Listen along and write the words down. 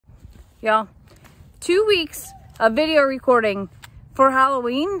Y'all, 2 weeks of video recording for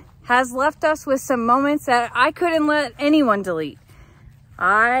Halloween has left us with some moments that I couldn't let anyone delete.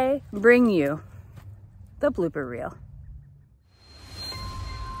 I bring you the blooper reel.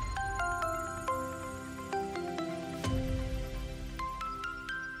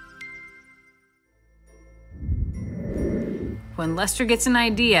 When Lester gets an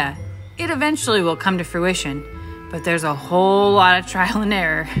idea, it eventually will come to fruition, but there's a whole lot of trial and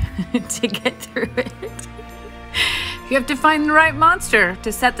error to get through it. You have to find the right monster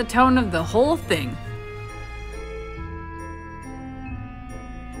to set the tone of the whole thing.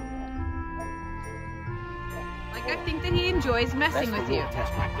 Like, I think that he enjoys messing with you.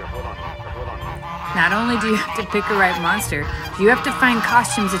 Not only do you have to pick a right monster, you have to find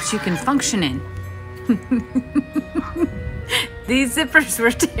costumes that you can function in. These zippers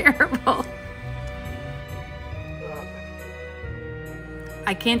were terrible.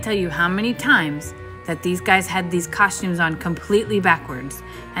 I can't tell you how many times that these guys had these costumes on completely backwards.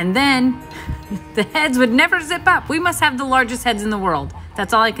 And then the heads would never zip up. We must have the largest heads in the world.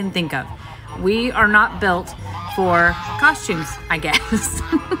 That's all I can think of. We are not built for costumes, I guess.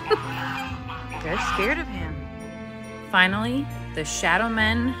 They're scared of him. Finally, the Shadow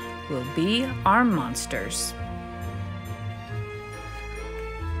Men will be our monsters.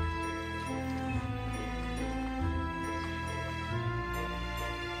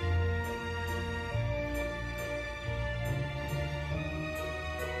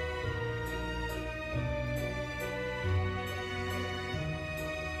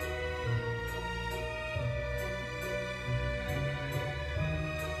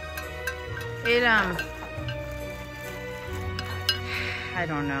 I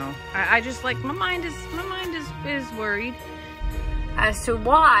don't know. I just like, my mind is worried as to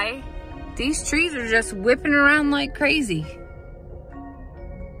why these trees are just whipping around like crazy.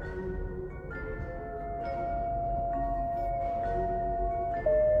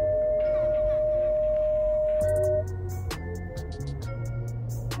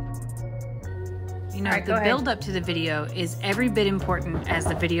 You know, the build up to the video is every bit important as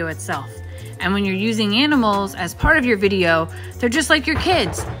the video itself. And when you're using animals as part of your video, they're just like your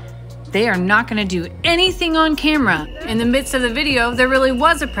kids. They are not gonna do anything on camera. In the midst of the video, there really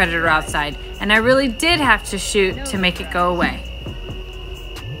was a predator outside, and I really did have to shoot to make it go away.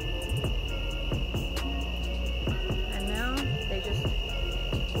 And now they just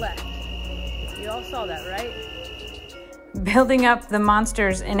left. You all saw that, right? Building up the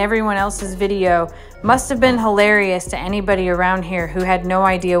monsters in everyone else's video must have been hilarious to anybody around here who had no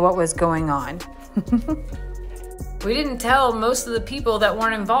idea what was going on. We didn't tell most of the people that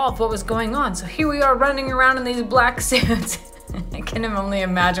weren't involved what was going on, so here we are running around in these black suits. I can only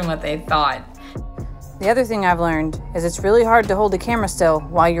imagine what they thought. The other thing I've learned is it's really hard to hold a camera still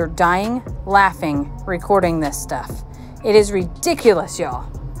while you're dying, laughing, recording this stuff. It is ridiculous, y'all.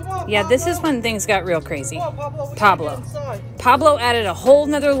 Yeah, this is when things got real crazy. Pablo. Pablo added a whole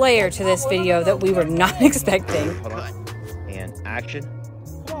nother layer to this video that we were not expecting. Hold on. And action.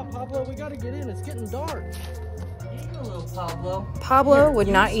 Come on, Pablo, we gotta get in. It's getting dark. Pablo would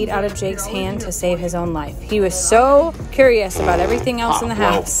not eat out of Jake's hand to save his own life. He was so curious about everything else in the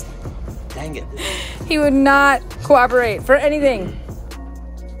house. Dang it. He would not cooperate for anything.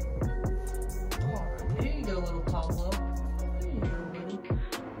 Here you go, little Pablo. Here you go, buddy.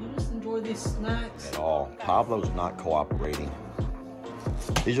 You just enjoy these snacks. At all. Pablo's not cooperating.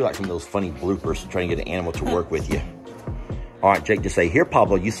 These are like some of those funny bloopers trying to get an animal to work with you. All right, Jake, just say, here,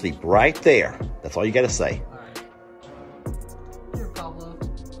 Pablo, you sleep right there. That's all you got to say. Here, Pablo.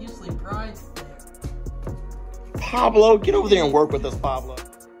 You sleep right there. Pablo, get over there and work with us, Pablo.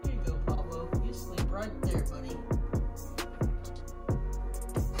 Here you go, Pablo. You sleep right there, buddy.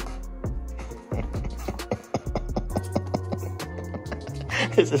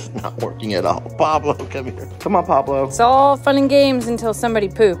 This is not working at all. Pablo, come here. Come on, Pablo. It's all fun and games until somebody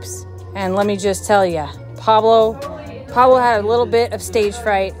poops. And let me just tell you, Pablo had a little bit of stage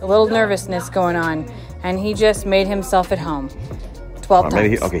fright, a little nervousness going on, and he just made himself at home. 12 times.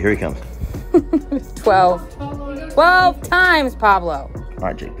 Maybe okay, here he comes. 12 times, Pablo. All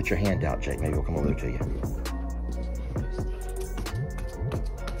right, Jake, put your hand out, Jake. Maybe we'll come over there to you.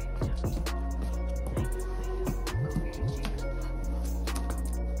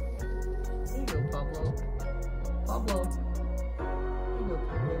 Here you go, Pablo. Pablo. Here you go,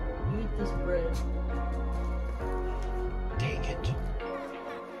 Pablo. You eat this bread. Dang it.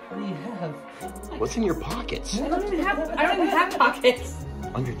 What do you have? What's in your pockets? I don't even have pockets.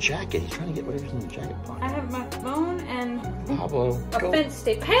 On your jacket. He's trying to get whatever's in your jacket I pocket. have my phone and Pablo, a go. fence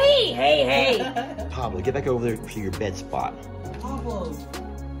tape. Hey! Pablo, get back over there to your bed spot. Pablo.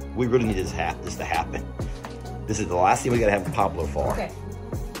 We really need this to happen. This is the last thing we gotta have Pablo for. Okay.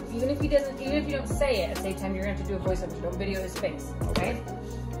 Even if you don't say it at the same time, you're gonna have to do a voiceover. Don't video his face. Okay?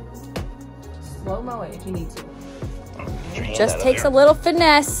 Slow-mo it if you need to. Just takes a little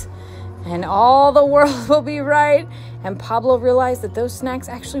finesse, and all the world will be right. And Pablo realized that those snacks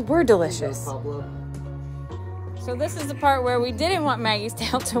actually were delicious. Pablo. So this is the part where we didn't want Maggie's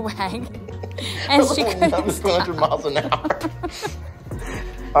tail to wag, and she couldn't I'm stop. 200 miles an hour.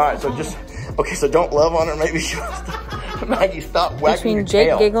 All right, so so don't love on her. Maybe she'll stop. Maggie, stop wagging Between your Jake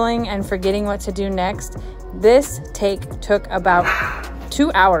tail. giggling and forgetting what to do next, this take took about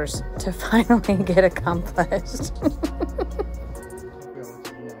 2 hours to finally get accomplished.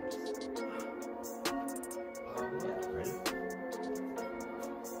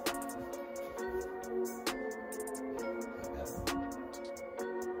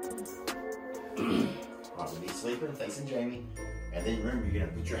 Be sleeping, facing Jamie, and then remember you're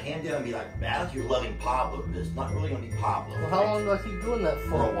gonna put your hand down and be like, as you're loving Pablo, but it's not really gonna be Pablo. Well, how long do I keep doing that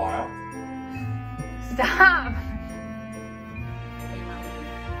For a while. Stop!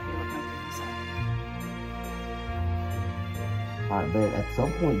 Alright, but at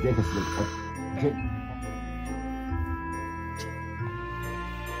some point, Jake is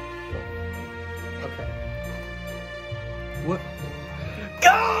Okay. What?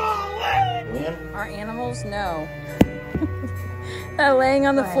 Our animals know that laying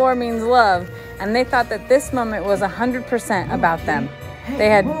on the floor means love, and they thought that this moment was 100% about them. They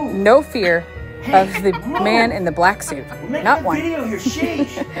had no fear of the man in the black suit. Not one. Hank, this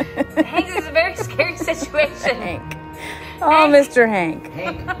is a very scary situation. Hank. Oh, Hank. Mr. Hank.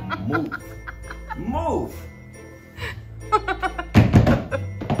 Hank, move. Move.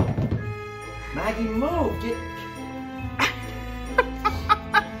 Maggie, move. Get...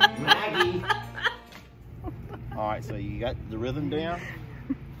 Maggie. All right, so you got the rhythm down.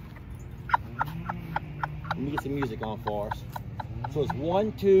 Let me get some music on for us. So it's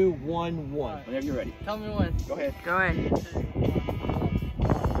 1, 2, 1, 1. Whenever you're ready. Tell me when. Go ahead. Go ahead.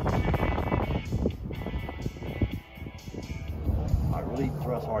 All right, really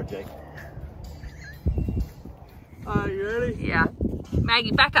thrust hard, Jake. Are you ready? Yeah.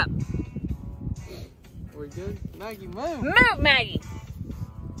 Maggie, back up. We're good? Maggie, move. Move, Maggie.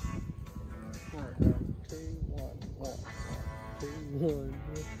 1, 2, 1, 1, 2, 1,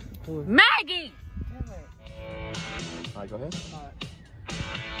 1. Maggie! All right, go ahead. All right.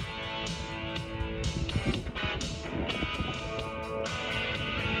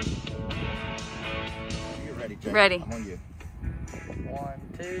 You're ready, Jake. Ready. I'm on you. 1,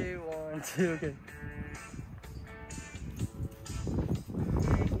 2, 1, 2. Okay.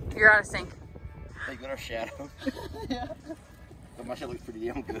 You're out of sync. Hey, got our shadow. Yeah. But my shadow looks pretty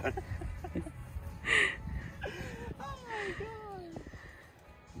damn good.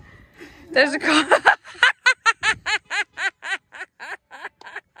 There's a car.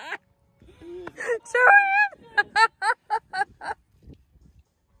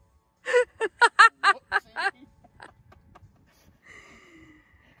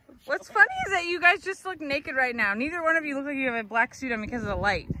 What's funny is that you guys just look naked right now. Neither one of you look like you have a black suit on because of the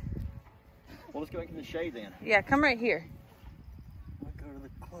light. Well, let's go back in the shade then. Yeah, come right here. I'll go to the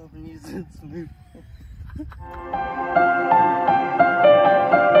club and use it.